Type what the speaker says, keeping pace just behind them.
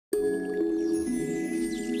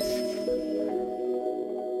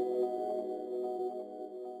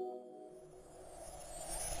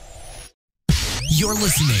You're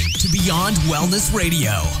listening to Beyond Wellness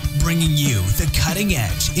Radio, bringing you the cutting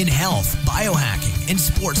edge in health, biohacking, and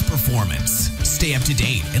sports performance. Stay up to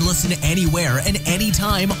date and listen anywhere and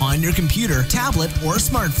anytime on your computer, tablet, or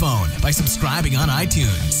smartphone by subscribing on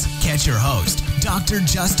iTunes. Catch your host, Dr.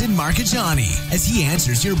 Justin Marchegiani, as he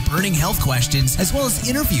answers your burning health questions as well as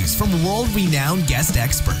interviews from world-renowned guest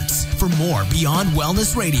experts. For more Beyond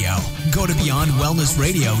Wellness Radio, go to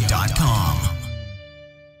beyondwellnessradio.com.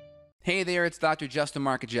 Hey there, it's Dr. Justin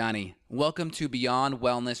Marchegiani. Welcome to Beyond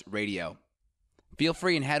Wellness Radio. Feel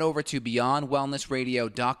free and head over to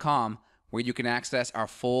beyondwellnessradio.com where you can access our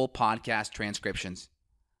full podcast transcriptions.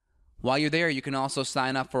 While you're there, you can also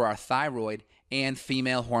sign up for our thyroid and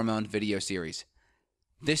female hormone video series.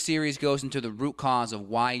 This series goes into the root cause of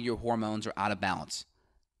why your hormones are out of balance.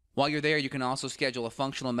 While you're there, you can also schedule a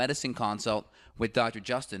functional medicine consult with Dr.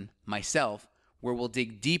 Justin, myself, where we'll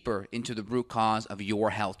dig deeper into the root cause of your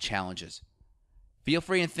health challenges. Feel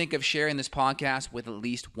free and think of sharing this podcast with at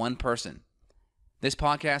least one person. This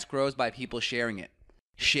podcast grows by people sharing it.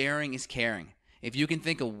 Sharing is caring. If you can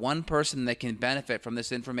think of one person that can benefit from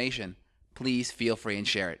this information, please feel free and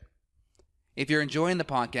share it. If you're enjoying the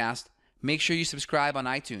podcast, make sure you subscribe on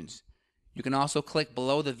iTunes. You can also click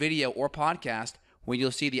below the video or podcast where you'll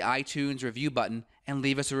see the iTunes review button and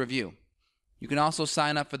leave us a review. You can also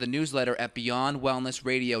sign up for the newsletter at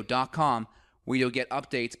beyondwellnessradio.com where you'll get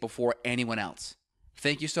updates before anyone else.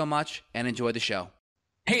 Thank you so much and enjoy the show.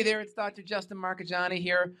 Hey there, it's Dr. Justin Marchegiani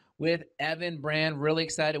here with Evan Brand. Really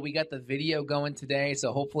excited. We got the video going today,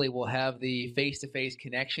 so hopefully we'll have the face-to-face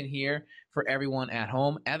connection here for everyone at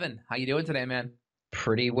home. Evan, how you doing today, man?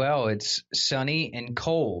 Pretty well. It's sunny and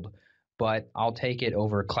cold, but I'll take it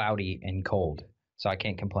over cloudy and cold, so I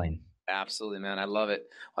can't complain. Absolutely, man. I love it.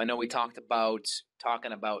 I know we talking about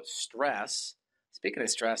stress. Speaking of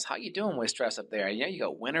stress, how you doing with stress up there? Yeah, you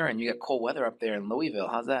got winter and you got cold weather up there in Louisville.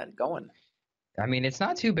 How's that going? I mean, it's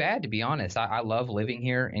not too bad, to be honest. I love living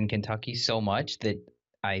here in Kentucky so much that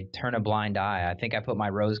I turn a blind eye. I think I put my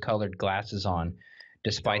rose-colored glasses on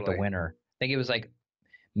despite the winter. I think it was like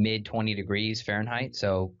mid 20 degrees Fahrenheit,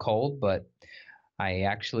 so cold, but I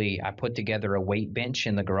put together a weight bench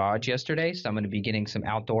in the garage yesterday, so I'm going to be getting some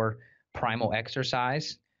outdoor primal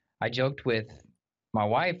exercise. I joked with my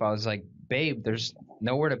wife. I was like, babe, there's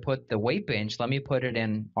nowhere to put the weight bench. Let me put it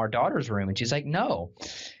in our daughter's room. And she's like, no.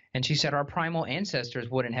 And she said our primal ancestors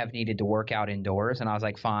wouldn't have needed to work out indoors. And I was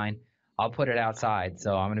like, fine, I'll put it outside.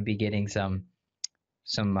 So I'm going to be getting some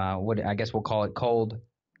what I guess we'll call it cold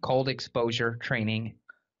exposure training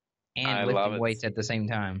and lifting weights at the same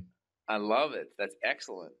time. I love it. That's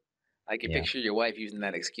excellent. I can picture your wife using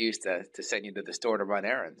that excuse to send you to the store to run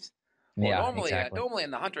errands. Well, normally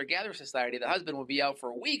in the hunter-gatherer society, the husband would be out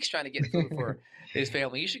for weeks trying to get food for his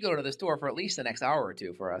family. You should go to the store for at least the next hour or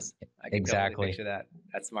two for us. I can totally picture that.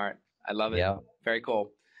 That's smart. I love it. Yeah. Very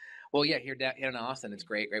cool. Well, yeah, here in Austin, it's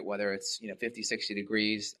great weather. It's 50, 60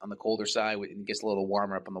 degrees on the colder side. It gets a little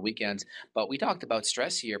warmer up on the weekends. But we talked about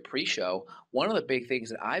stress here pre-show. One of the big things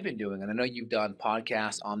that I've been doing, and I know you've done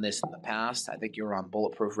podcasts on this in the past, I think you were on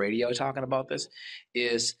Bulletproof Radio talking about this,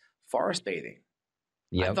 is forest bathing.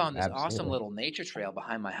 I found this awesome little nature trail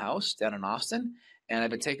behind my house down in Austin, and I've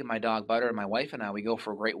been taking my dog Butter and my wife and I. We go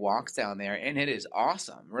for great walks down there, and it is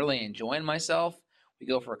awesome. Really enjoying myself. We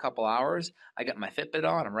go for a couple hours. I got my Fitbit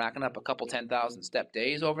on. I'm racking up a couple 10,000 step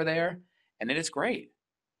days over there, and it is great.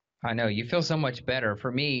 I know. You feel so much better.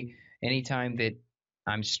 For me, anytime that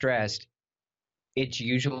I'm stressed, it's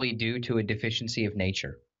usually due to a deficiency of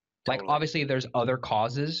nature. Totally. Like, obviously, there's other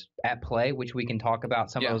causes at play, which we can talk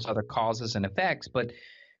about some of those other causes and effects, but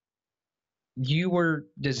you were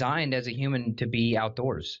designed as a human to be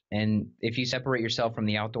outdoors. And if you separate yourself from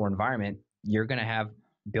the outdoor environment, you're going to have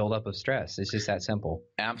buildup of stress. It's just that simple.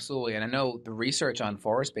 Absolutely. And I know the research on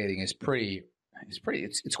forest bathing is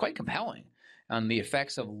it's quite compelling on the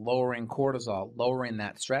effects of lowering cortisol, lowering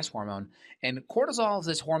that stress hormone. And cortisol is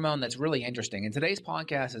this hormone that's really interesting. And today's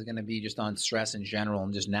podcast is going to be just on stress in general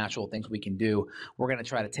and just natural things we can do. We're going to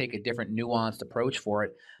try to take a different nuanced approach for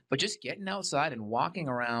it. But just getting outside and walking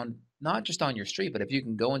around, not just on your street, but if you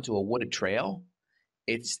can go into a wooded trail,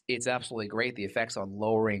 it's absolutely great, the effects on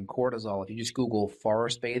lowering cortisol. If you just Google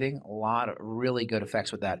forest bathing, a lot of really good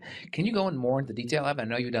effects with that. Can you go in more into detail, Evan? I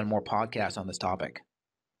know you've done more podcasts on this topic.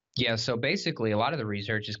 Yeah, so basically a lot of the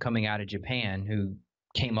research is coming out of Japan, who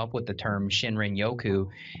came up with the term Shinrin-yoku,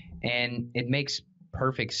 and it makes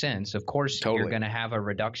perfect sense. Of course, You're going to have a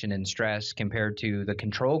reduction in stress compared to the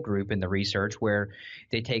control group in the research, where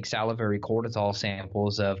they take salivary cortisol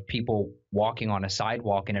samples of people walking on a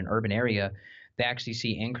sidewalk in an urban area. they actually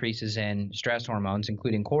see increases in stress hormones,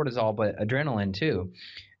 including cortisol, but adrenaline too.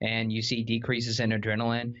 And you see decreases in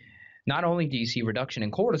adrenaline. Not only do you see reduction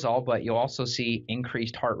in cortisol, but you'll also see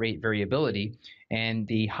increased heart rate variability. And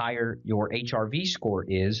the higher your HRV score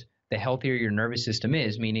is, the healthier your nervous system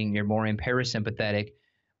is, meaning you're more in parasympathetic,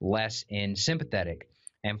 less in sympathetic.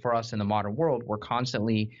 And for us in the modern world, we're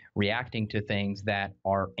constantly reacting to things that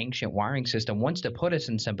our ancient wiring system wants to put us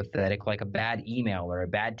in sympathetic, like a bad email or a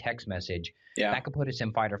bad text message. Yeah. That could put us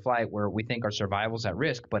in fight or flight where we think our survival's at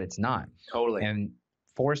risk, but it's not. Totally. And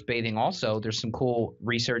forest bathing also, there's some cool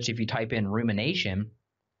research. If you type in rumination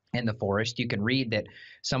in the forest, you can read that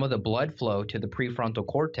some of the blood flow to the prefrontal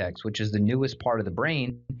cortex, which is the newest part of the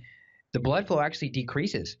brain, the blood flow actually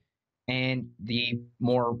decreases. And the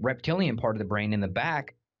more reptilian part of the brain in the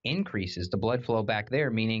back increases the blood flow back there,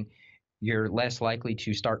 meaning you're less likely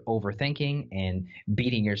to start overthinking and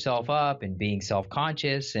beating yourself up and being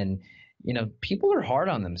self-conscious. And, people are hard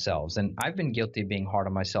on themselves. And I've been guilty of being hard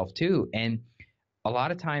on myself too. And a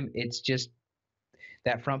lot of time it's just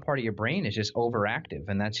that front part of your brain is just overactive.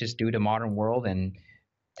 And that's just due to modern world and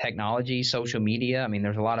technology, social media. I mean,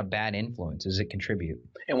 there's a lot of bad influences that contribute.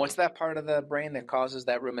 And what's that part of the brain that causes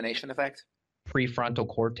that rumination effect? Prefrontal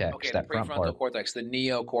cortex. Okay, that the prefrontal cortex, the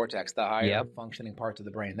neocortex, the higher functioning parts of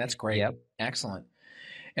the brain. That's great. Yep. Excellent.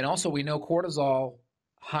 And also we know cortisol,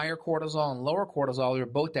 higher cortisol and lower cortisol are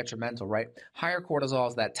both detrimental, right? Higher cortisol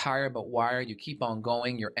is that tired but wired. You keep on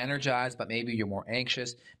going. You're energized, but maybe you're more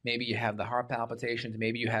anxious. Maybe you have the heart palpitations.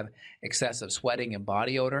 Maybe you have excessive sweating and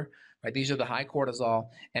body odor. Right, these are the high cortisol.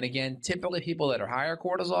 And again, typically people that are higher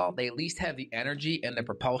cortisol, they at least have the energy and the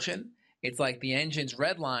propulsion. It's like the engine's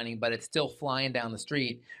redlining, but it's still flying down the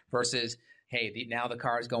street versus, hey, now the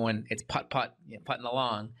car's going, it's putting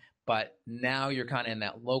along. But now you're kind of in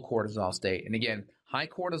that low cortisol state. And again, high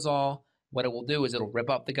cortisol, what it will do is it'll rip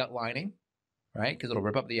up the gut lining, right? Because it'll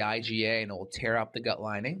rip up the IgA and it will tear up the gut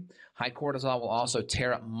lining. High cortisol will also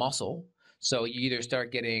tear up muscle. So you either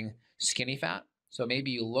start getting skinny fat. So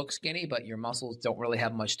maybe you look skinny, but your muscles don't really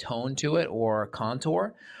have much tone to it or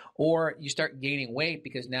contour. Or you start gaining weight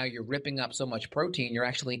because now you're ripping up so much protein, you're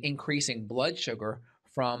actually increasing blood sugar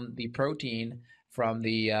from the protein from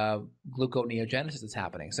the gluconeogenesis that's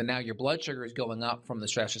happening. So now your blood sugar is going up from the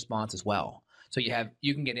stress response as well. So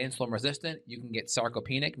you can get insulin resistant, you can get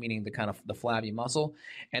sarcopenic, meaning the kind of the flabby muscle,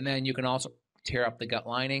 and then you can also tear up the gut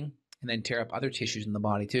lining and then tear up other tissues in the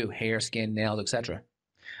body too, hair, skin, nails, etc.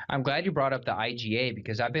 I'm glad you brought up the IgA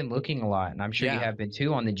because I've been looking a lot, and I'm sure you have been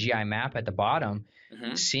too, on the GI map at the bottom,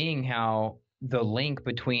 seeing how the link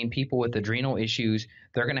between people with adrenal issues,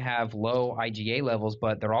 they're going to have low IgA levels,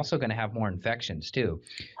 but they're also going to have more infections too.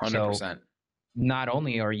 100%. So not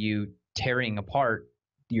only are you tearing apart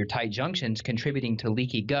your tight junctions, contributing to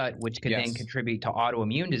leaky gut, which could then contribute to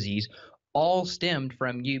autoimmune disease, all stemmed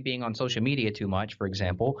from you being on social media too much, for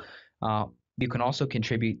example. You can also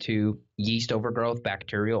contribute to yeast overgrowth,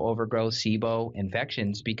 bacterial overgrowth, SIBO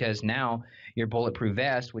infections, because now your bulletproof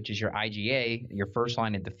vest, which is your IgA, your first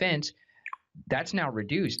line of defense, that's now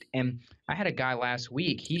reduced. And I had a guy last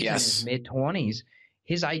week, he's in his mid-20s.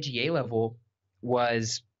 His IgA level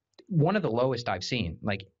was one of the lowest I've seen,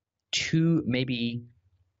 like maybe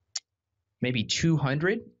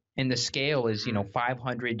 200. And the scale is,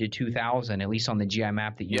 500 to 2,000, at least on the GI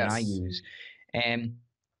map that you and I use. And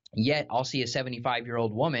yet I'll see a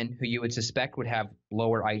 75-year-old woman who you would suspect would have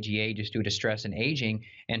lower IgA just due to stress and aging,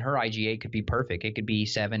 and her IgA could be perfect. It could be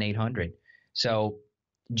 700-800. So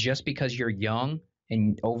just because you're young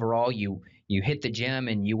and overall you hit the gym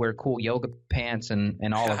and you wear cool yoga pants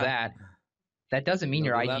and all of that, that doesn't mean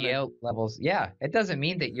your IgA levels. Yeah, it doesn't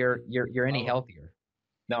mean that you're any healthier.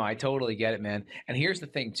 No, I totally get it, man. And here's the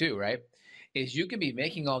thing too, right? Is you can be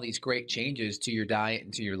making all these great changes to your diet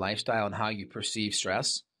and to your lifestyle and how you perceive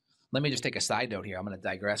stress. Let me just take a side note here. I'm going to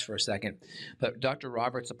digress for a second. But Dr.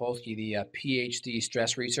 Robert Sapolsky, the PhD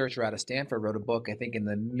stress researcher out of Stanford, wrote a book, I think in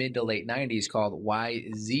the mid to late 90s, called Why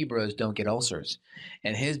Zebras Don't Get Ulcers.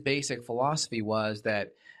 And his basic philosophy was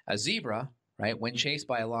that a zebra, right, when chased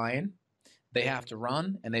by a lion, they have to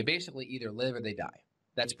run, and they basically either live or they die.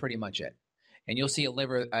 That's pretty much it. And you'll see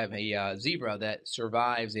a zebra that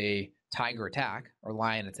survives a tiger attack or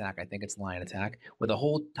lion attack, I think it's lion attack, with a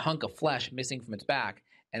whole hunk of flesh missing from its back.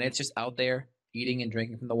 And it's just out there eating and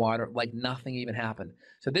drinking from the water like nothing even happened.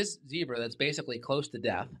 So this zebra that's basically close to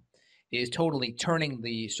death is totally turning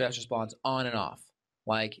the stress response on and off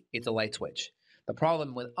like it's a light switch. The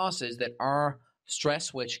problem with us is that our stress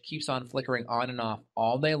switch keeps on flickering on and off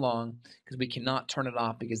all day long because we cannot turn it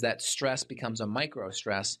off because that stress becomes a micro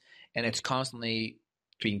stress and it's constantly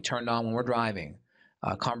being turned on when we're driving,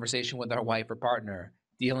 conversation with our wife or partner,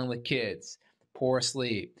 dealing with kids, poor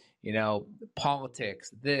sleep,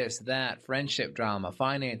 politics, this, that, friendship drama,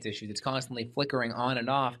 finance issues. It's constantly flickering on and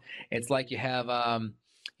off. It's like you have, a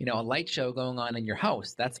light show going on in your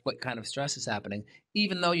house. That's what kind of stress is happening.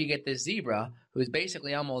 Even though you get this zebra who's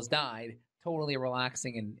basically almost died, totally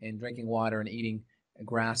relaxing and drinking water and eating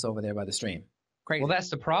grass over there by the stream. Crazy. Well, that's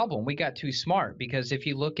the problem. We got too smart, because if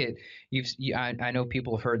you look at I know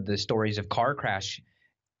people have heard the stories of car crash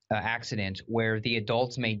accidents where the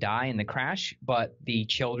adults may die in the crash, but the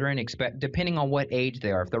children depending on what age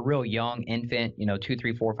they are, if they're real young, infant, 2,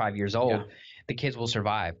 3, 4, 5 years old, the kids will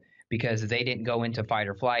survive because they didn't go into fight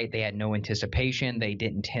or flight. They had no anticipation. They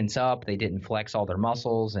didn't tense up. They didn't flex all their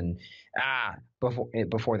muscles and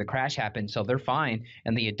before the crash happened. So they're fine.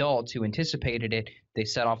 And the adults who anticipated it, they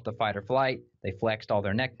set off the fight or flight. They flexed all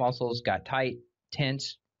their neck muscles, got tight,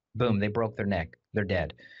 tense, boom, they broke their neck. They're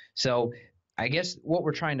dead. So I guess what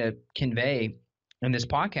we're trying to convey in this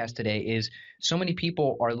podcast today is so many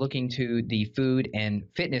people are looking to the food and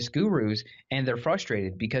fitness gurus, and they're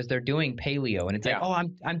frustrated because they're doing paleo, and it's like, oh,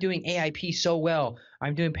 I'm doing AIP so well,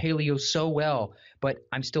 I'm doing paleo so well, but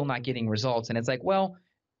I'm still not getting results. And it's like, well,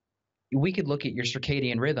 we could look at your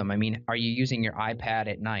circadian rhythm. I mean, are you using your iPad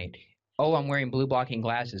at night? Oh, I'm wearing blue blocking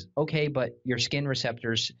glasses. Okay, but your skin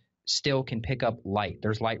receptors still can pick up light.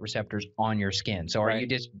 There's light receptors on your skin. So are you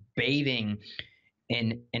just bathing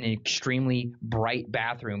in an extremely bright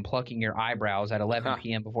bathroom, plucking your eyebrows at 11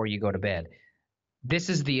 p.m. before you go to bed? This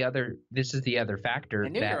is the other factor. I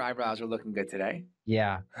knew your eyebrows were looking good today.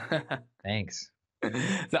 Yeah. Thanks.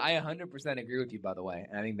 So I 100% agree with you, by the way.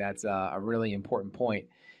 And I think that's a really important point,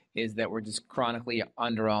 is that we're just chronically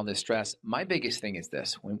under all this stress. My biggest thing is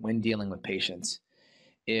this, when dealing with patients,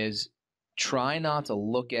 is try not to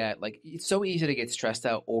look at, it's so easy to get stressed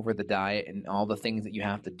out over the diet and all the things that you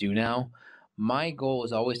have to do now. My goal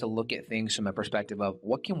is always to look at things from a perspective of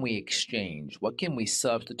what can we exchange? What can we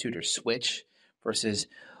substitute or switch versus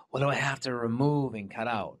what do I have to remove and cut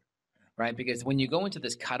out, right? Because when you go into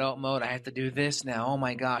this cutout mode, I have to do this now. Oh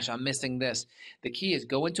my gosh, I'm missing this. The key is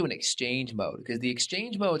go into an exchange mode, because the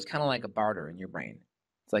exchange mode is kind of like a barter in your brain.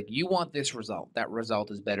 It's like you want this result. That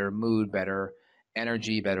result is better mood, better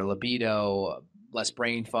energy, better libido, less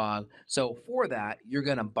brain fog. So for that, you're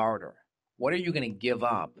going to barter. What are you going to give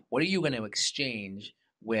up? What are you going to exchange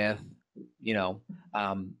with,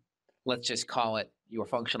 let's just call it your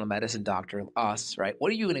functional medicine doctor, us, right? What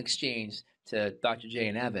are you going to exchange to Dr. J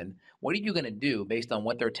and Evan? What are you going to do based on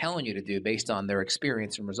what they're telling you to do, based on their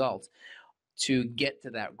experience and results, to get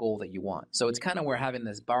to that goal that you want? So it's kind of, we're having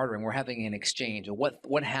this bartering, we're having an exchange of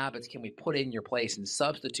what habits can we put in your place and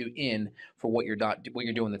substitute in for what you're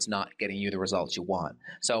doing that's not getting you the results you want.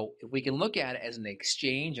 So if we can look at it as an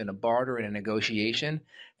exchange and a barter and a negotiation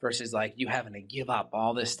versus like you having to give up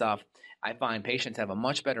all this stuff, I find patients have a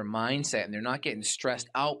much better mindset, and they're not getting stressed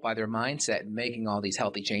out by their mindset and making all these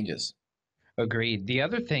healthy changes. Agreed. The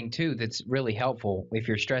other thing, too, that's really helpful if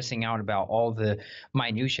you're stressing out about all the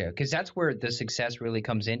minutia, because that's where the success really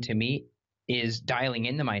comes into me, is dialing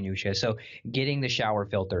in the minutia. So getting the shower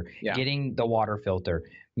filter, getting the water filter,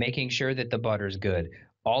 making sure that the butter's good,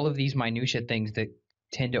 all of these minutia things that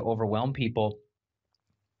tend to overwhelm people,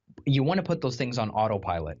 you want to put those things on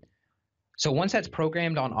autopilot. So once that's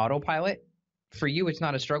programmed on autopilot, for you, it's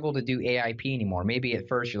not a struggle to do AIP anymore. Maybe at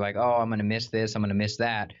first you're like, oh, I'm going to miss this, I'm going to miss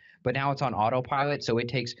that. But now it's on autopilot, so it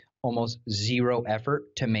takes almost zero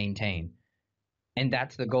effort to maintain. And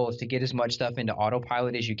that's the goal, is to get as much stuff into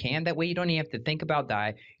autopilot as you can. That way you don't even have to think about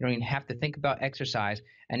diet. You don't even have to think about exercise.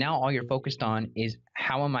 And now all you're focused on is,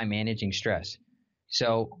 how am I managing stress?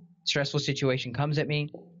 So stressful situation comes at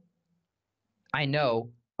me. I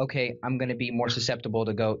know, okay, I'm going to be more susceptible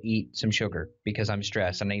to go eat some sugar because I'm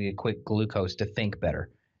stressed and I need a quick glucose to think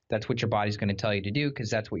better. That's what your body's going to tell you to do, because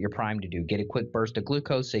that's what you're primed to do. Get a quick burst of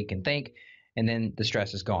glucose so you can think, and then the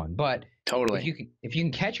stress is gone. But totally, if you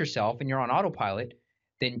can catch yourself and you're on autopilot,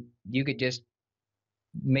 then you could just,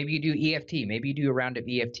 maybe you do EFT, maybe you do a round of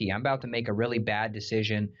EFT. I'm about to make a really bad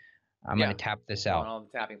decision. I'm going to tap this out. All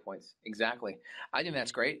the tapping points. Exactly. I think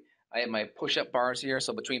that's great. I have my push-up bars here,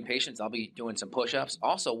 so between patients, I'll be doing some push-ups.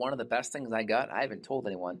 Also, one of the best things I got, I haven't told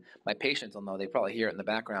anyone. My patients will know. They probably hear it in the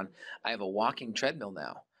background. I have a walking treadmill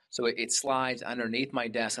now. So it slides underneath my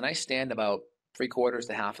desk, and I stand about 3/4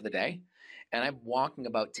 to half of the day, and I'm walking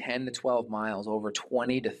about 10 to 12 miles, over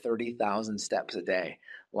 20 to 30,000 steps a day.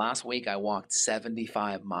 Last week, I walked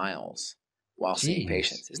 75 miles while seeing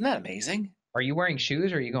patients. Isn't that amazing? Are you wearing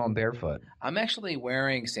shoes, or are you going barefoot? I'm actually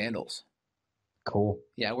wearing sandals. Cool.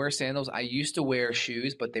 Yeah, I wear sandals. I used to wear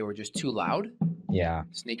shoes, but they were just too loud. Yeah.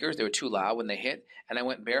 Sneakers, they were too loud when they hit, and I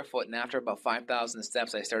went barefoot, and after about 5,000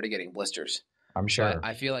 steps, I started getting blisters. I'm sure.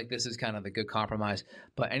 I feel like this is kind of the good compromise.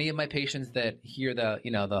 But any of my patients that hear the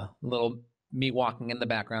little me walking in the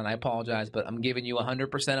background, I apologize, but I'm giving you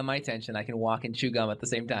 100% of my attention. I can walk and chew gum at the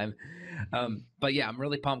same time. But yeah, I'm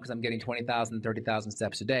really pumped because I'm getting 20,000, 30,000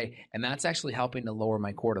 steps a day. And that's actually helping to lower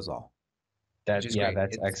my cortisol, which is great.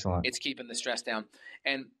 That's excellent. It's keeping the stress down.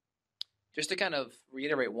 And just to kind of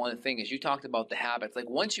reiterate one thing is you talked about the habits. Like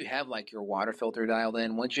once you have like your water filter dialed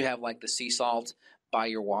in, once you have like the sea salt by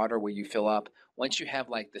your water where you fill up, once you have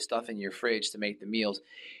like the stuff in your fridge to make the meals,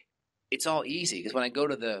 it's all easy. Because when I go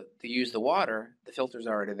to use the water, the filter's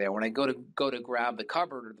already there. When I go to grab the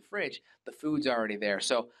cupboard or the fridge, the food's already there.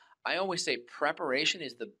 So I always say preparation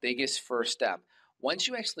is the biggest first step. Once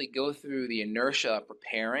you actually go through the inertia of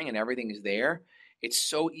preparing and everything is there, it's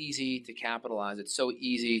so easy to capitalize. It's so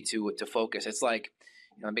easy to focus. It's like,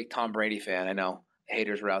 I'm a big Tom Brady fan. I know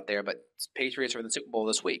haters are out there, but Patriots are in the Super Bowl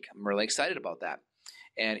this week. I'm really excited about that.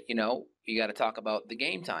 And, you got to talk about the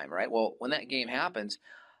game time, right? Well, when that game happens,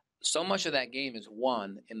 so much of that game is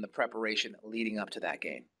won in the preparation leading up to that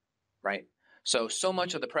game, right? So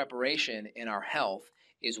much of the preparation in our health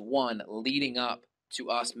is won leading up to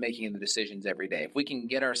us making the decisions every day. If we can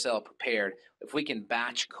get ourselves prepared, if we can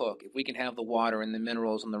batch cook, if we can have the water and the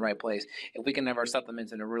minerals in the right place, if we can have our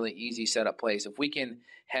supplements in a really easy setup place, if we can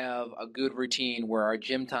have a good routine where our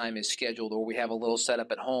gym time is scheduled or we have a little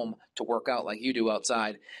setup at home to work out like you do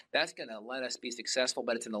outside, that's going to let us be successful,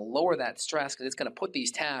 but it's going to lower that stress because it's going to put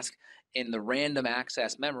these tasks in the random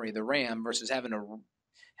access memory, the RAM, versus having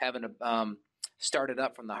to start it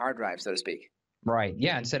up from the hard drive, so to speak. Right.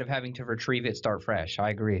 Yeah. Instead of having to retrieve it, start fresh. I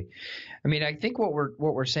agree. I mean, I think what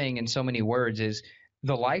we're saying in so many words is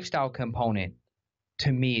the lifestyle component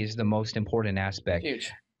to me is the most important aspect.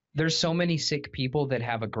 Huge. There's so many sick people that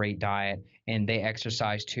have a great diet and they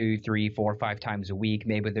exercise 2, 3, 4, 5 times a week.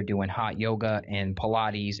 Maybe they're doing hot yoga and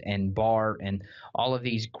Pilates and bar and all of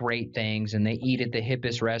these great things. And they eat at the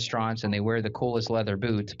hippest restaurants and they wear the coolest leather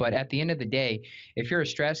boots. But at the end of the day, if you're a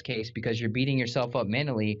stress case because you're beating yourself up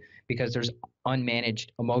mentally because there's unmanaged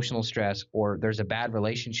emotional stress or there's a bad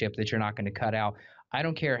relationship that you're not going to cut out, I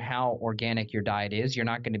don't care how organic your diet is, you're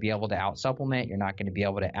not going to be able to out supplement, you're not going to be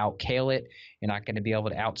able to out kale it, you're not going to be able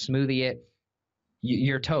to out smoothie it.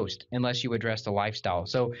 You're toast unless you address the lifestyle.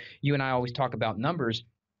 So you and I always talk about numbers.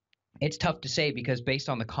 It's tough to say because based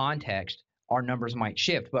on the context, our numbers might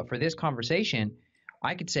shift. But for this conversation,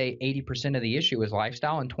 I could say 80% of the issue is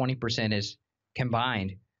lifestyle and 20% is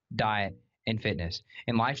combined diet and fitness.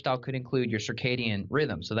 And lifestyle could include your circadian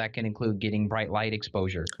rhythm. So that can include getting bright light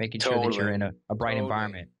exposure, making sure that you're in a bright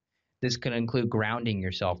environment. This could include grounding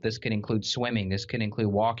yourself. This could include swimming. This could include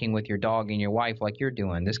walking with your dog and your wife like you're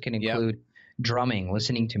doing. This can include drumming,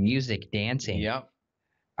 listening to music, dancing. Yep.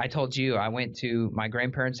 I told you I went to my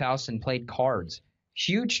grandparents' house and played cards.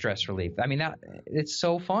 Huge stress relief. I mean, it's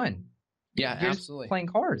so fun. Yeah, You're absolutely. Just playing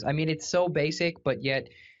cards. I mean, it's so basic, but yet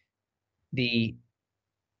the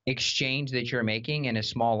exchange that you're making in a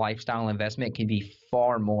small lifestyle investment can be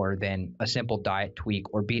far more than a simple diet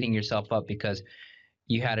tweak or beating yourself up because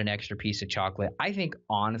you had an extra piece of chocolate. I think,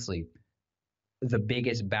 honestly, the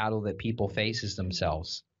biggest battle that people face is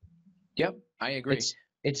themselves. Yep, I agree.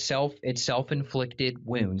 It's self-inflicted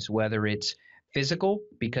wounds, whether it's physical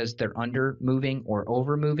because they're under moving or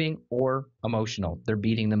over moving, or emotional. They're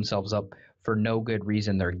beating themselves up for no good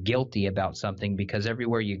reason. They're guilty about something because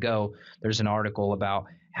everywhere you go, there's an article about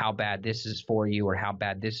how bad this is for you or how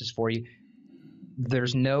bad this is for you.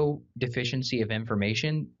 There's no deficiency of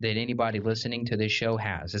information that anybody listening to this show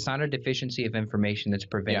has. It's not a deficiency of information that's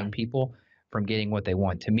preventing people from getting what they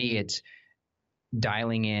want. To me, it's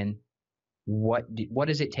dialing in what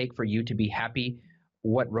does it take for you to be happy?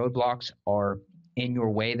 What roadblocks are in your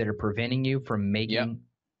way that are preventing you from making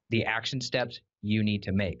the action steps you need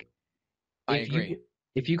to make? I agree.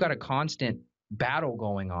 If you got a constant battle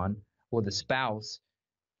going on with a spouse,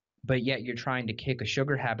 but yet you're trying to kick a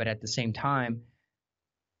sugar habit at the same time,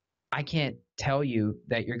 I can't tell you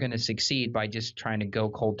that you're going to succeed by just trying to go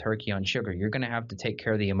cold turkey on sugar. You're going to have to take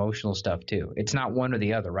care of the emotional stuff too. It's not one or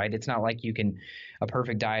the other, right? It's not like a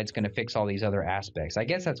perfect diet's going to fix all these other aspects. I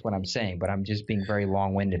guess that's what I'm saying, but I'm just being very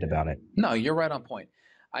long-winded about it. No, you're right on point.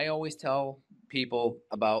 I always tell people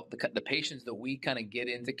about the patients that we kind of get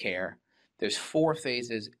into care. There's 4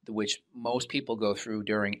 phases which most people go through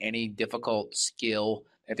during any difficult skill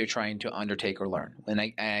that they're trying to undertake or learn. And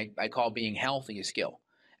I call being healthy a skill.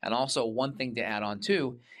 And also one thing to add on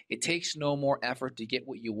too, it takes no more effort to get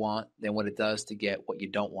what you want than what it does to get what you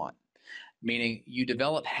don't want. Meaning you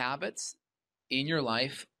develop habits in your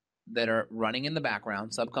life that are running in the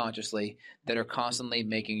background subconsciously that are constantly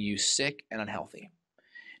making you sick and unhealthy.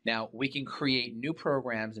 Now, we can create new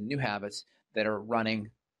programs and new habits that are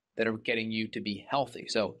getting you to be healthy.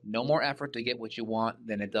 So no more effort to get what you want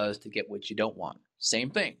than it does to get what you don't want. Same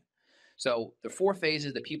thing. So the 4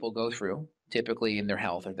 phases that people go through typically in their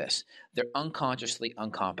health are this. They're unconsciously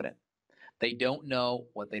incompetent. They don't know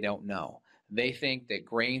what they don't know. They think that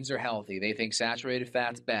grains are healthy. They think saturated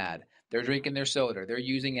fat's bad. They're drinking their soda. They're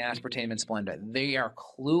using aspartame and Splenda. They are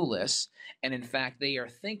clueless. And in fact, they are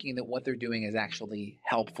thinking that what they're doing is actually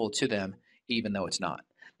helpful to them, even though it's not.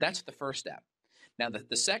 That's the first step. Now,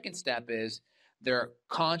 the second step is they're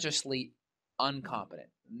consciously incompetent.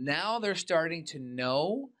 Now they're starting to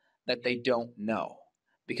know that they don't know,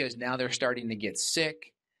 because now they're starting to get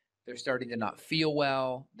sick. They're starting to not feel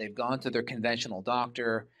well. They've gone to their conventional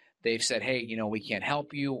doctor. They've said, hey, we can't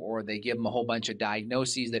help you, or they give them a whole bunch of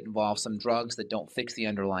diagnoses that involve some drugs that don't fix the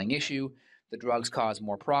underlying issue. The drugs cause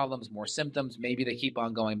more problems, more symptoms. Maybe they keep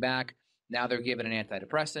on going back. Now they're given an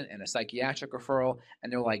antidepressant and a psychiatric referral,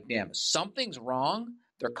 and they're like, damn, something's wrong.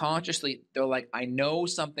 They're like, I know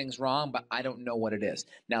something's wrong, but I don't know what it is.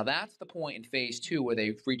 Now that's the point in phase 2 where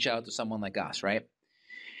they reach out to someone like us, right?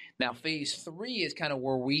 Now, phase 3 is kind of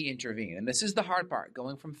where we intervene. And this is the hard part.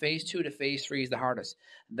 Going from phase 2 to phase 3 is the hardest.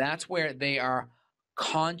 That's where they are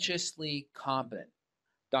consciously competent.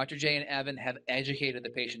 Dr. J and Evan have educated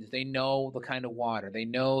the patients. They know the kind of water. They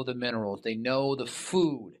know the minerals. They know the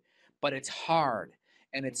food. But it's hard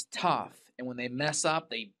and it's tough. And when they mess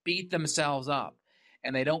up, they beat themselves up.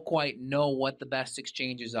 And they don't quite know what the best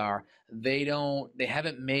exchanges are. They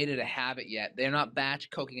haven't made it a habit yet. They're not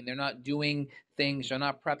batch cooking. They're not doing things. They're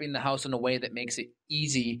not prepping the house in a way that makes it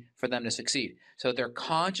easy for them to succeed. So they're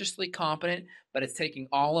consciously competent, but it's taking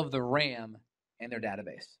all of the RAM in their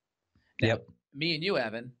database. Now, Yep. Me and you,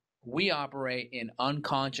 Evan, we operate in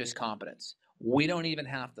unconscious competence. We don't even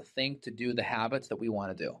have to think to do the habits that we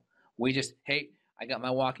want to do. We just, hey, I got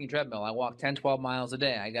my walking treadmill. I walk 10, 12 miles a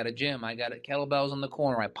day. I got a gym. I got kettlebells on the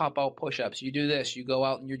corner. I pop out push-ups. You do this. You go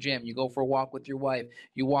out in your gym. You go for a walk with your wife.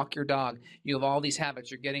 You walk your dog. You have all these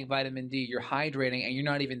habits. You're getting vitamin D. You're hydrating, and you're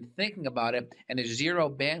not even thinking about it, and there's zero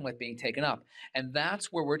bandwidth being taken up. And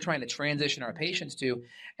that's where we're trying to transition our patients to.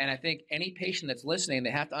 And I think any patient that's listening,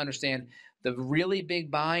 they have to understand the really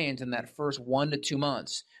big buy-ins in that first 1 to 2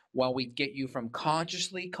 months while we get you from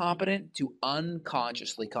consciously competent to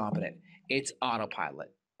unconsciously competent. It's autopilot.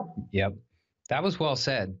 Yep. That was well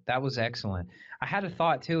said. That was excellent. I had a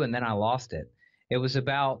thought too, and then I lost it. It was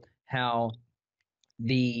about how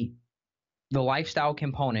the lifestyle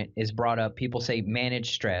component is brought up. People say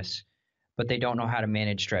manage stress, but they don't know how to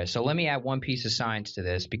manage stress. So let me add one piece of science to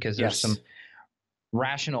this, because there's some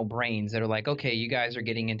rational brains that are like, okay, you guys are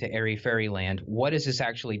getting into airy fairy land. What is this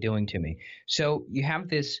actually doing to me? So you have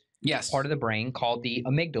this part of the brain called the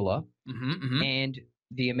amygdala, and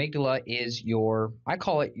the amygdala is I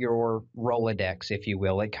call it your Rolodex, if you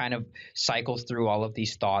will. It kind of cycles through all of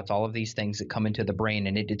these thoughts, all of these things that come into the brain,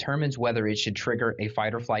 and it determines whether it should trigger a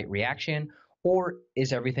fight or flight reaction, or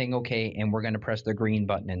is everything okay and we're going to press the green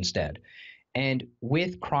button instead. And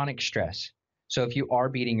with chronic stress, so if you are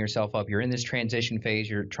beating yourself up, you're in this transition phase,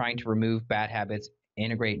 you're trying to remove bad habits,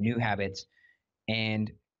 integrate new habits,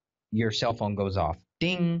 and your cell phone goes off.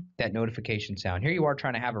 Ding, that notification sound. Here you are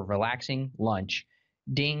trying to have a relaxing lunch.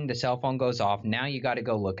 Ding, the cell phone goes off. Now you got to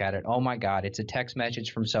go look at it. Oh my God, it's a text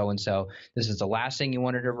message from so-and-so. This is the last thing you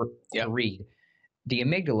wanted to read. The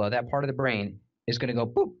amygdala, that part of the brain, is going to go,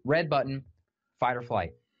 boop, red button, fight or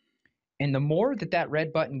flight. And the more that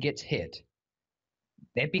red button gets hit,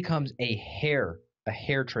 it becomes a hair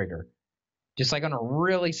trigger. Just like on a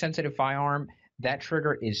really sensitive firearm, that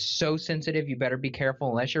trigger is so sensitive, you better be careful.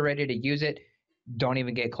 Unless you're ready to use it, don't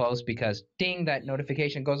even get close, because ding, that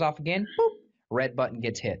notification goes off again, boop, red button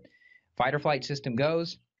gets hit. Fight or flight system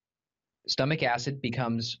goes. Stomach acid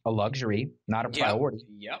becomes a luxury, not a priority.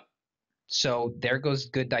 Yep. So there goes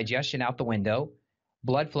good digestion out the window.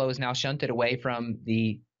 Blood flow is now shunted away from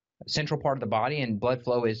the central part of the body, and blood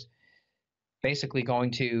flow is basically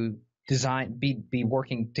going to be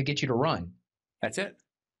working to get you to run. That's it.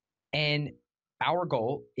 And our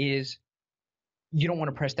goal is, you don't want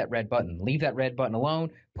to press that red button. Leave that red button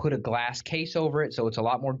alone. Put a glass case over it so it's a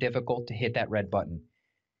lot more difficult to hit that red button.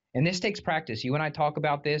 And this takes practice. You and I talk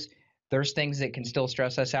about this. There's things that can still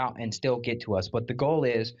stress us out and still get to us. But the goal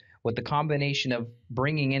is, with the combination of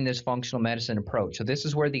bringing in this functional medicine approach. So this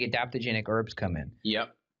is where the adaptogenic herbs come in.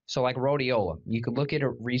 Yep. So like rhodiola, you could look at a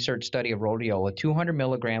research study of rhodiola. 200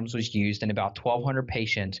 milligrams was used in about 1,200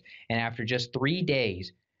 patients. And after just 3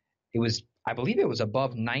 days, I believe it was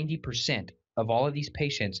above 90% of all of these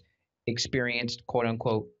patients experienced, quote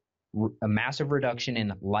unquote, a massive reduction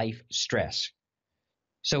in life stress.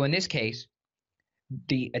 So in this case,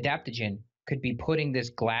 the adaptogen could be putting this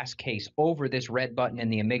glass case over this red button in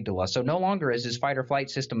the amygdala. So no longer is this fight or flight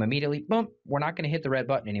system immediately, boom, we're not going to hit the red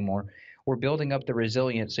button anymore. We're building up the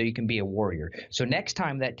resilience so you can be a warrior. So next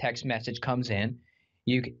time that text message comes in,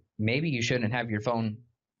 maybe you shouldn't have your phone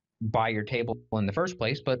by your table in the first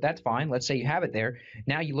place, but that's fine. Let's say you have it there.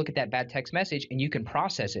 Now you look at that bad text message and you can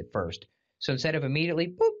process it first. So instead of immediately,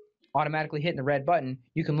 boop, automatically hitting the red button,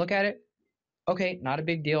 you can look at it. Okay, not a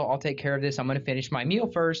big deal. I'll take care of this. I'm going to finish my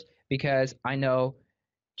meal first because I know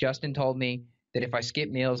Justin told me that if I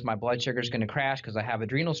skip meals, my blood sugar is going to crash because I have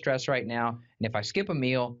adrenal stress right now. And if I skip a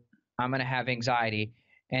meal, I'm going to have anxiety.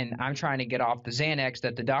 And I'm trying to get off the Xanax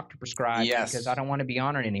that the doctor prescribed because I don't want to be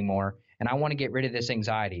on it anymore. And I want to get rid of this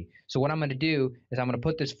anxiety. So what I'm going to do is I'm going to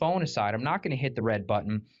put this phone aside. I'm not going to hit the red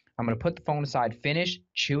button. I'm going to put the phone aside, finish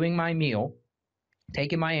chewing my meal,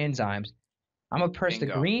 taking my enzymes. I'm going to press the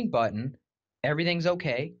green button. Everything's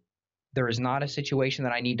okay. There is not a situation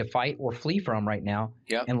that I need to fight or flee from right now.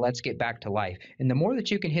 Yep. And let's get back to life. And the more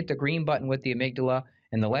that you can hit the green button with the amygdala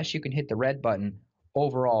and the less you can hit the red button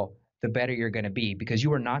overall, the better you're going to be, because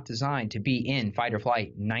you are not designed to be in fight or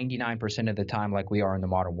flight 99% of the time like we are in the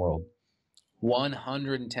modern world.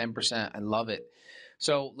 110%. I love it.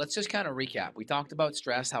 So let's just kind of recap. We talked about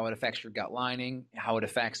stress, how it affects your gut lining, how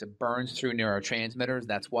it burns through neurotransmitters.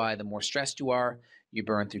 That's why the more stressed you are, you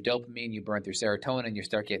burn through dopamine, you burn through serotonin, you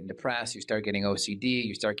start getting depressed, you start getting OCD,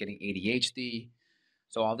 you start getting ADHD.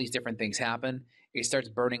 So all these different things happen. It starts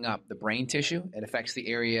burning up the brain tissue. It affects the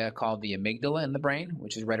area called the amygdala in the brain,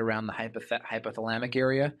 which is right around the hypothalamic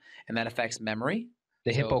area, and that affects memory.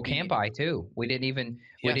 The hippocampi too. We didn't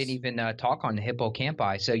even talk on the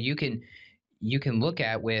hippocampi. So you can look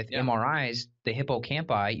at with MRIs, the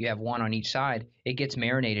hippocampi, you have one on each side, it gets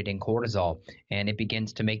marinated in cortisol, and it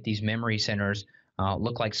begins to make these memory centers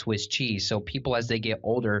look like Swiss cheese. So people, as they get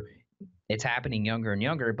older, it's happening younger and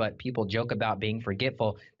younger, but people joke about being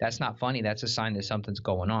forgetful. That's not funny. That's a sign that something's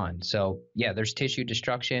going on. So, yeah, there's tissue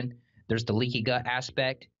destruction. There's the leaky gut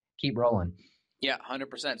aspect. Keep rolling. Yeah,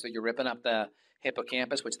 100%. So you're ripping up the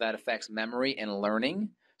hippocampus, which that affects memory and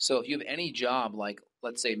learning. So if you have any job, like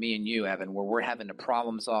let's say me and you, Evan, where we're having to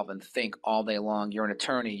problem solve and think all day long, you're an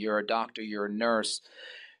attorney, you're a doctor, you're a nurse,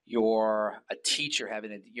 you're a teacher,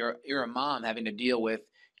 you're a mom having to deal with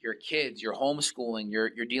your kids, you're homeschooling, you're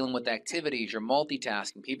dealing with activities, you're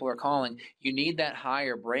multitasking, people are calling, you need that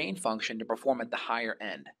higher brain function to perform at the higher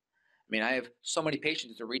end. I mean, I have so many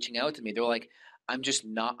patients that are reaching out to me. They're like, I'm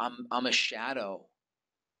a shadow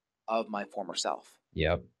of my former self.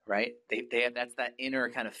 Yep. Right? They have that's that inner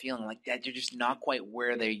kind of feeling like that you're just not quite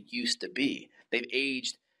where they used to be. They've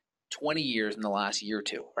aged 20 years in the last year or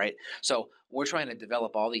two, right? So we're trying to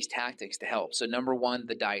develop all these tactics to help. So number one,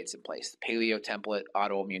 the diet's in place, the paleo template,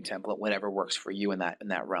 autoimmune template, whatever works for you in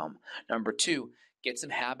that realm. Number two, get some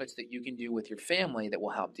habits that you can do with your family that will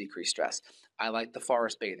help decrease stress. I like the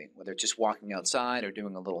forest bathing, whether it's just walking outside or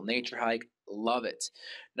doing a little nature hike, love it.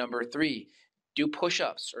 Number three, do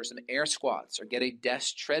push-ups or some air squats or get a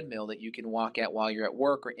desk treadmill that you can walk at while you're at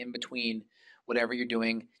work or in between whatever you're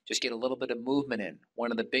doing. Just get a little bit of movement in.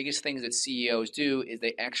 One of the biggest things that CEOs do is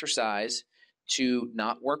they exercise to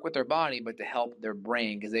not work with their body, but to help their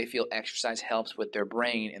brain, because they feel exercise helps with their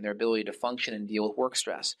brain and their ability to function and deal with work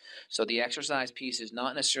stress. So the exercise piece is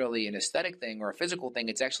not necessarily an aesthetic thing or a physical thing.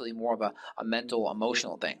 It's actually more of a mental,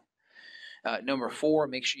 emotional thing. Number four,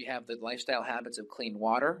 make sure you have the lifestyle habits of clean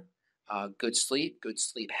water, good sleep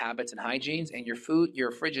habits and hygienes, and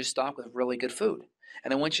your fridge is stocked with really good food.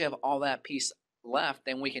 And then once you have all that piece left,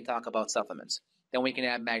 then we can talk about supplements. Then we can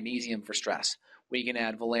add magnesium for stress. We can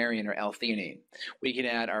add valerian or L-theanine. We can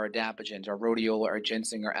add our adaptogens, our rhodiola, our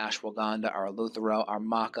ginseng, our ashwagandha, our eleuthero, our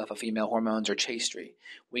maca for female hormones, or chaste.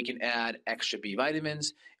 We can add extra B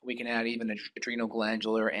vitamins. We can add even adrenal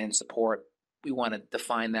glandular and support. We want to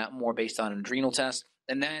define that more based on an adrenal test.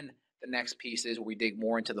 And then the next piece is where we dig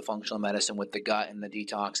more into the functional medicine with the gut and the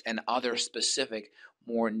detox and other specific,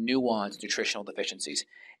 more nuanced nutritional deficiencies.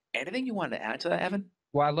 Anything you wanted to add to that, Evan?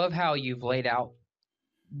 Well, I love how you've laid out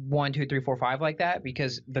 1, 2, 3, 4, 5 like that,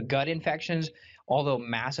 because the gut infections, although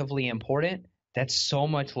massively important, that's so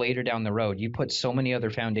much later down the road. You put so many other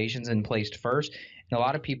foundations in place first. And a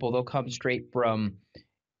lot of people, they'll come straight from,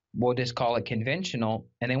 we'll just call it conventional,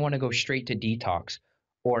 and they want to go straight to detox.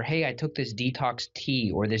 Or, hey, I took this detox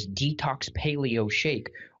tea or this detox paleo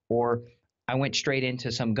shake, or I went straight into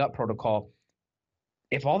some gut protocol.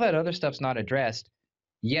 If all that other stuff's not addressed,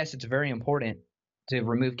 yes, it's very important to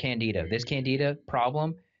remove candida. This candida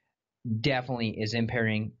problem definitely is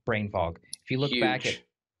impairing brain fog. If you look back at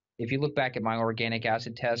if you look back at my organic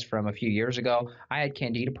acid test from a few years ago, I had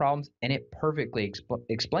candida problems, and it perfectly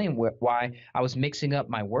explained why I was mixing up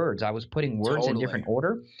my words. I was putting words in different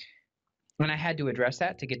order, and I had to address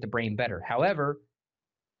that to get the brain better. However,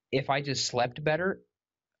 if I just slept better,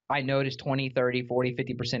 I noticed 20, 30, 40,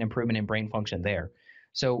 50% improvement in brain function there.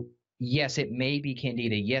 So yes, it may be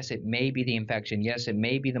candida. Yes, it may be the infection. Yes, it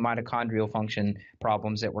may be the mitochondrial function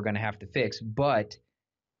problems that we're going to have to fix. But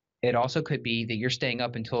it also could be that you're staying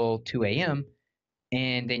up until 2 a.m.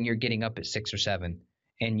 and then you're getting up at 6 or 7.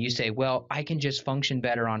 And you say, well, I can just function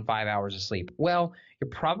better on 5 hours of sleep. Well,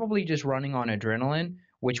 you're probably just running on adrenaline,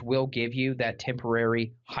 which will give you that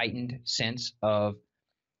temporary heightened sense of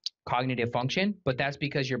cognitive function. But that's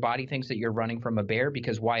because your body thinks that you're running from a bear,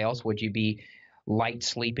 because why else would you be light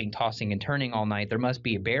sleeping, tossing and turning all night? There must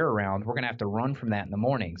be a bear around. We're going to have to run from that in the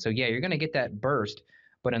morning. So yeah, you're going to get that burst,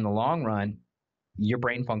 but in the long run, your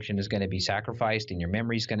brain function is going to be sacrificed and your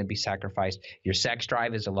memory is going to be sacrificed. Your sex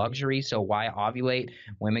drive is a luxury. So why ovulate?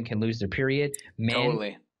 Women can lose their period. Men,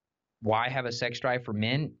 totally. Why have a sex drive for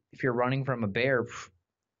men? If you're running from a bear,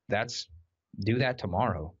 do that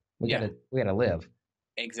tomorrow. We gotta live.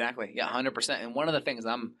 Exactly. Yeah, 100%. And one of the things,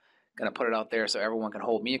 I'm going to put it out there so everyone can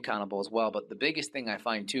hold me accountable as well, but the biggest thing I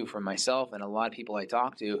find too for myself and a lot of people I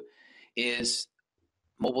talk to is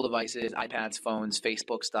mobile devices, iPads, phones,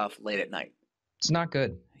 Facebook stuff late at night. It's not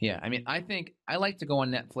good. Yeah. I mean, I think I like to go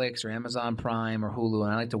on Netflix or Amazon Prime or Hulu,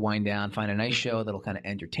 and I like to wind down, find a nice show that'll kind of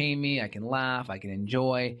entertain me. I can laugh, I can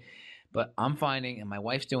enjoy. But I'm finding, and my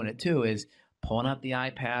wife's doing it too, is pulling up the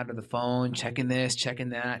iPad or the phone, checking this, checking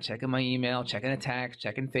that, checking my email, checking a text,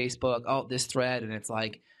 checking Facebook, oh, this thread. And it's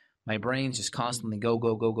like my brain's just constantly go,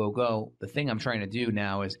 go, go, go, go. The thing I'm trying to do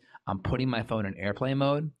now is I'm putting my phone in airplane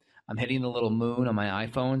mode. I'm hitting the little moon on my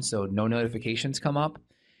iPhone so no notifications come up.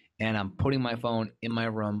 And I'm putting my phone in my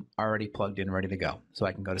room already plugged in, ready to go so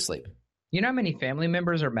I can go to sleep. You know how many family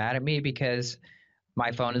members are mad at me because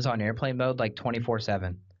my phone is on airplane mode like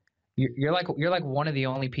 24/7? You're like one of the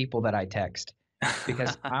only people that I text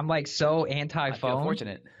because I'm like so anti-phone. I feel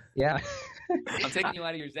fortunate. Yeah. I'm taking you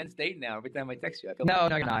out of your Zen state now. Every time I text you, I feel No,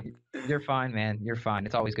 you're not. You're fine, man. You're fine.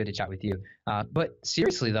 It's always good to chat with you. But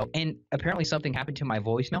seriously though, and apparently something happened to my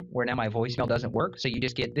voicemail where now my voicemail doesn't work. So you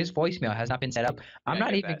just get, this voicemail has not been set up. I'm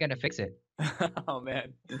not even going to fix it. Oh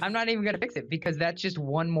man. I'm not even going to fix it because that's just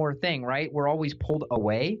one more thing, right? We're always pulled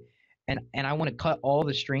away. And I want to cut all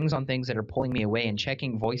the strings on things that are pulling me away, and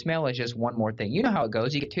checking voicemail is just one more thing. You know how it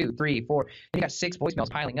goes. You get 2, 3, 4, and you got 6 voicemails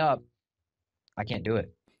piling up. I can't do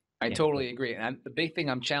it. I totally agree. And the big thing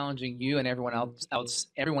I'm challenging you and everyone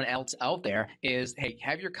else out there is, hey,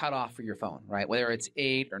 have your cutoff for your phone, right? Whether it's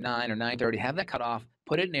 8 or 9 or 9:30, have that cutoff,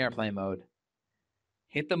 put it in airplane mode,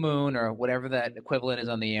 hit the moon or whatever that equivalent is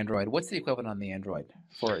on the Android. What's the equivalent on the Android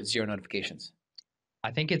for 0 notifications? I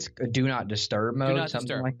think it's a do not disturb mode,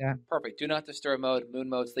 something like that. Perfect. Do not disturb mode, moon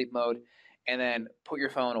mode, sleep mode, and then put your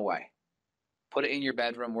phone away. Put it in your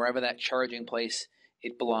bedroom, wherever that charging place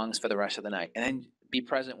it belongs for the rest of the night. And then be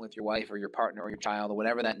present with your wife or your partner or your child or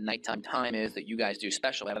whatever that nighttime time is that you guys do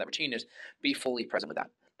special, whatever that routine is, be fully present with that.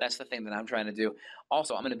 That's the thing that I'm trying to do.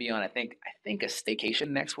 Also, I'm going to be on, I think a staycation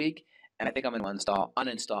next week, and I think I'm going to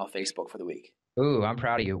uninstall Facebook for the week. Ooh, I'm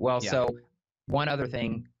proud of you. Well, So one other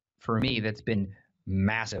thing for me that's been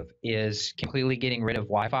massive is completely getting rid of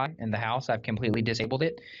Wi-Fi in the house. I've completely disabled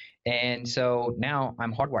it. And so now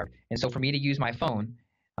I'm hardwired. And so for me to use my phone,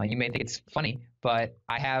 you may think it's funny, but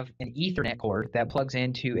I have an Ethernet cord that plugs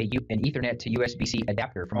into an Ethernet to USB-C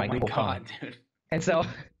adapter for my Google phone. Dude. And so,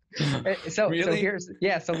 Really?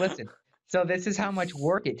 So listen. So this is how much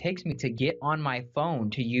work it takes me to get on my phone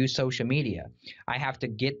to use social media. I have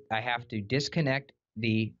to disconnect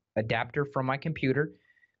the adapter from my computer,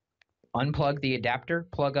 unplug the adapter,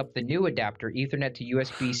 plug up the new adapter, Ethernet to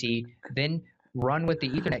USB-C, then run with the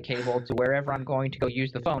Ethernet cable to wherever I'm going to go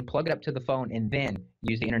use the phone, plug it up to the phone, and then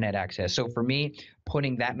use the internet access. So for me,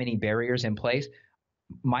 putting that many barriers in place,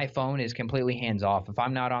 my phone is completely hands off. If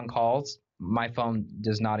I'm not on calls, my phone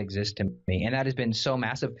does not exist to me. And that has been so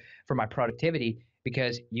massive for my productivity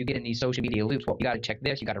because you get in these social media loops. Well, you got to check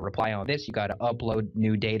this, you got to reply on this, you got to upload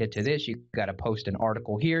new data to this, you got to post an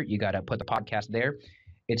article here, you got to put the podcast there.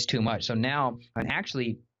 It's too much. So now I'm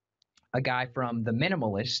actually a guy from The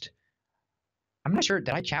Minimalist. I'm not sure.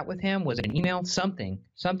 Did I chat with him? Was it an email? Something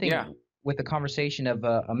with a conversation of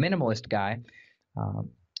a minimalist guy.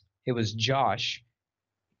 It was Josh.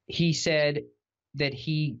 He said that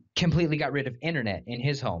he completely got rid of internet in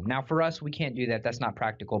his home. Now, for us, we can't do that. That's not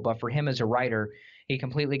practical. But for him as a writer, he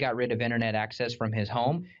completely got rid of internet access from his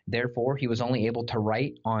home. Therefore, he was only able to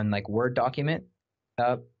write on like Word document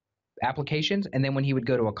applications. And then when he would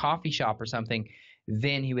go to a coffee shop or something,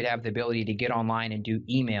 then he would have the ability to get online and do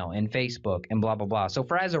email and Facebook and blah, blah, blah. So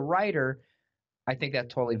as a writer, I think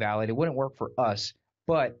that's totally valid. It wouldn't work for us.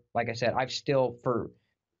 But like I said, I've still, for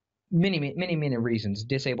many, many, many reasons,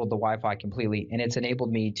 disabled the Wi-Fi completely. And it's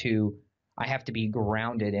enabled me to, I have to be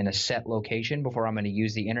grounded in a set location before I'm going to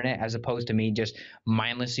use the internet, as opposed to me just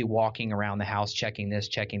mindlessly walking around the house, checking this,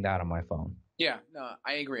 checking that on my phone. Yeah, no,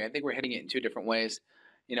 I agree. I think we're hitting it in two different ways.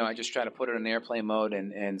 I just try to put it in airplane mode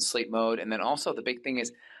and sleep mode. And then also the big thing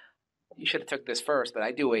is, you should have took this first, but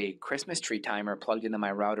I do a Christmas tree timer plugged into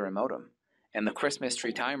my router and modem. And the Christmas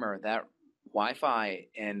tree timer, that Wi-Fi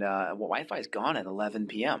and Wi-Fi is gone at 11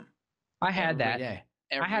 p.m. I had that.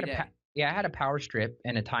 Every day. I had a power strip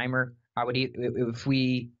and a timer. I would if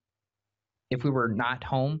we were not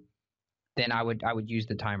home, then I would use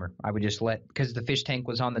the timer. I would just because the fish tank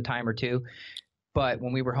was on the timer too. But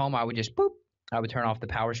when we were home, I would just I would turn off the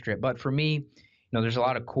power strip. But for me, there's a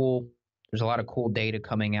lot of cool data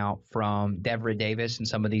coming out from Deborah Davis and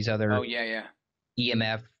some of these other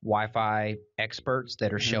EMF Wi-Fi experts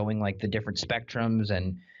that are showing like the different spectrums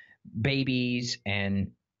and babies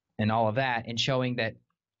and all of that, and showing that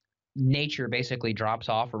nature basically drops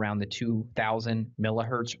off around the 2000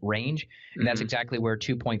 millihertz range. And that's exactly where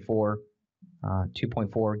 2.4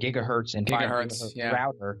 gigahertz and 5 gigahertz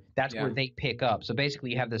router, that's where they pick up. So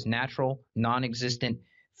basically you have this natural non-existent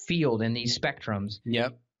field in these spectrums.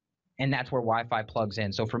 Yep. And that's where Wi-Fi plugs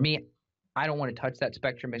in. So for me, I don't want to touch that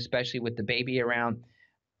spectrum, especially with the baby around.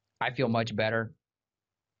 I feel much better.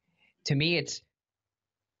 To me,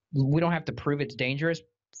 we don't have to prove it's dangerous.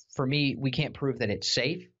 For me, we can't prove that it's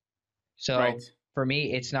safe. So for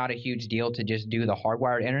me, it's not a huge deal to just do the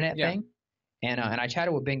hardwired internet thing. And I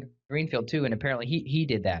chatted with Ben Greenfield too, and apparently he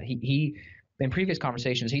did that. He in previous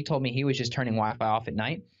conversations, he told me he was just turning Wi-Fi off at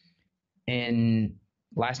night. And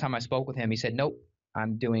last time I spoke with him, he said, nope,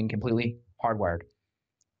 I'm doing completely hardwired.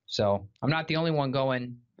 So I'm not the only one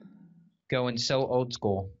going so old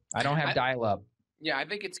school. I don't have dial-up. Yeah, I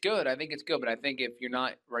think it's good. But I think if you're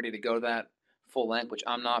not ready to go to that full length, which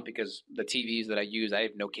I'm not, because the TVs that I use, I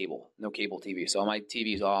have no cable TV. So my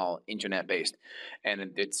TV is all internet based, and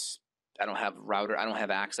I don't have router. I don't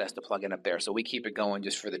have access to plug in up there. So we keep it going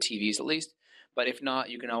just for the TVs at least. But if not,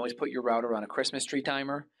 you can always put your router on a Christmas tree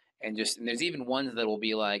timer, and there's even ones that will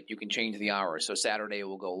be like, you can change the hours. So Saturday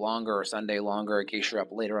will go longer or Sunday longer in case you're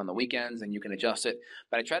up later on the weekends, and you can adjust it.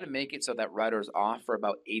 But I try to make it so that router is off for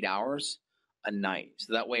about 8 hours a night.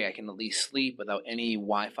 So that way I can at least sleep without any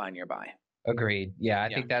Wi-Fi nearby. Agreed. Yeah,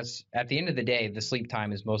 I think that's, at the end of the day, the sleep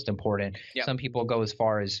time is most important. Yep. Some people go as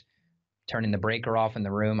far as turning the breaker off in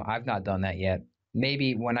the room. I've not done that yet.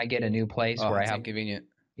 Maybe when I get a new place where I have inconvenient.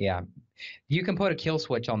 Yeah. You can put a kill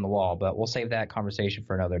switch on the wall, but we'll save that conversation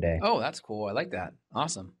for another day. Oh, that's cool. I like that.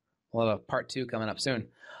 Awesome. We'll have a part 2 coming up soon.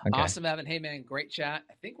 Okay. Awesome, Evan. Hey, man, great chat.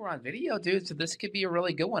 I think we're on video, dude. So this could be a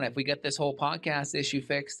really good one. If we get this whole podcast issue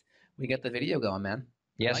fixed, we get the video going, man.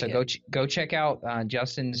 Yeah, so go check out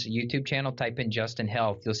Justin's YouTube channel. Type in Justin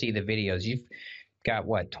Health. You'll see the videos. You've got,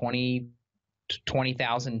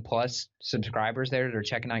 20,000 plus subscribers there that are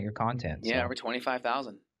checking out your content. Yeah, over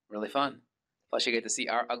 25,000. Really fun. Plus, you get to see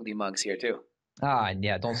our ugly mugs here, too.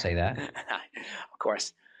 Yeah, don't say that. Of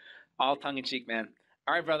course. All tongue-in-cheek, man.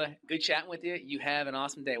 All right, brother. Good chatting with you. You have an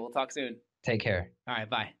awesome day. We'll talk soon. Take care. All right,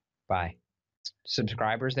 bye. Bye.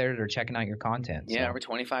 Subscribers there that are checking out your content. Yeah, over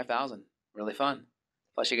 25,000. Really fun.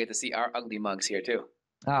 Plus, you get to see our ugly mugs here, too.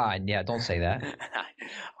 Yeah, don't say that.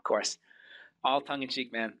 Of course. All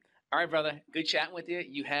tongue-in-cheek, man. All right, brother. Good chatting with you.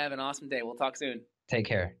 You have an awesome day. We'll talk soon. Take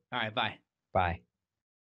care. All right, bye. Bye.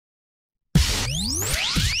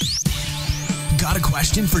 Got a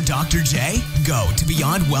question for Dr. J? Go to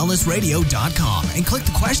BeyondWellnessRadio.com and click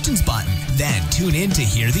the questions button. Then tune in to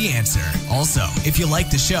hear the answer. Also, if you like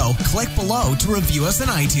the show, click below to review us on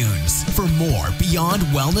iTunes. For more Beyond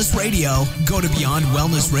Wellness Radio, go to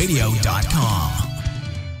BeyondWellnessRadio.com.